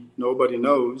be, nobody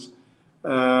knows.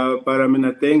 But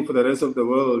I think for the rest of the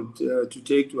world to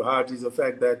take to heart is the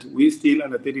fact that we're still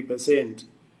under 30%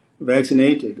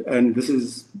 vaccinated, and this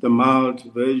is the mild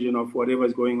version of whatever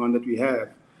is going on that we have.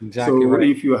 Exactly. So right.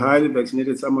 If you're highly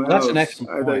vaccinated somewhere else,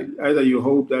 either you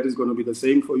hope that is going to be the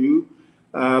same for you,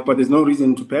 but there's no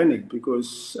reason to panic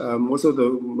because most of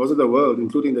the world,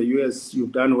 including the US,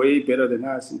 you've done way better than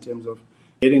us in terms of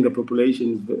getting the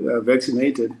population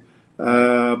vaccinated.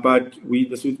 But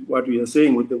this is what we are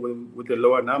saying with the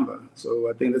lower number. So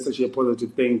I think that's actually a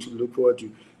positive thing to look forward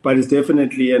to. But it's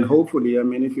definitely and hopefully,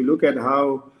 if you look at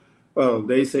how,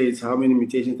 they say it's how many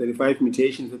mutations, 35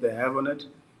 mutations that they have on it.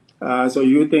 So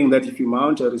you think that if you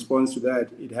mount a response to that,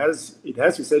 it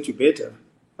has to set you better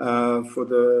for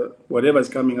the whatever's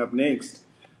coming up next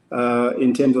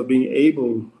in terms of being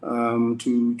able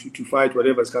to fight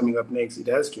whatever's coming up next. It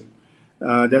has to.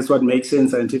 That's what makes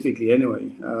sense scientifically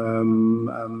anyway. And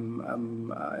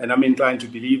I'm inclined to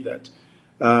believe that.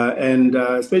 And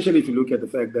especially if you look at the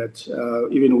fact that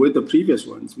even with the previous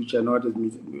ones, which are not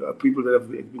people that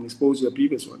have been exposed to the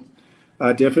previous ones,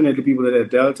 definitely people that have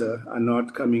Delta are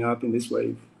not coming up in this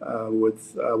wave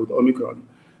with Omicron.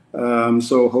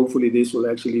 So hopefully this will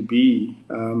actually be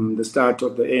the start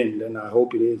of the end, and I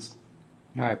hope it is.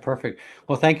 All right, perfect.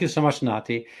 Well, thank you so much,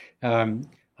 Nati.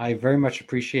 I very much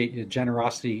appreciate your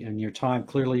generosity and your time.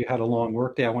 Clearly, you had a long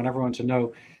workday. I want everyone to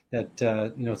know that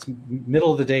it's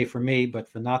middle of the day for me, but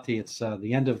for Nati, it's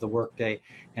the end of the workday,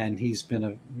 and he's been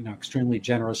a extremely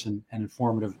generous and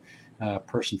informative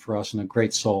person for us and a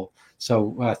great soul.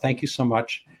 So thank you so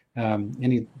much.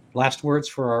 Any last words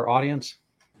for our audience?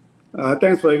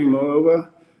 Thanks for having me over.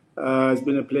 It's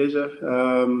been a pleasure.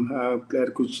 I'm glad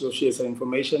I could share some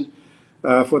information.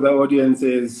 For the audience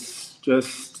is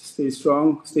just stay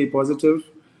strong, stay positive.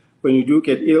 When you do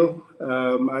get ill,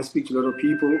 I speak to a lot of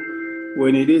people.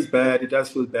 When it is bad, it does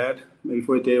feel bad, maybe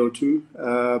for a day or two.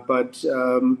 But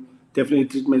definitely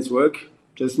treatments work.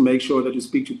 Just make sure that you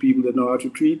speak to people that know how to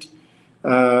treat.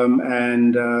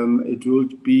 And it will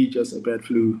be just a bad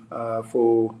flu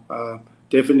for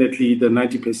definitely the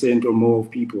 90% or more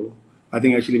of people. I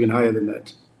think actually even higher than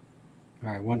that.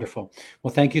 All right, wonderful.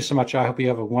 Well, thank you so much. I hope you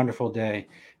have a wonderful day,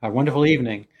 a wonderful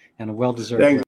evening, and a well-deserved rest.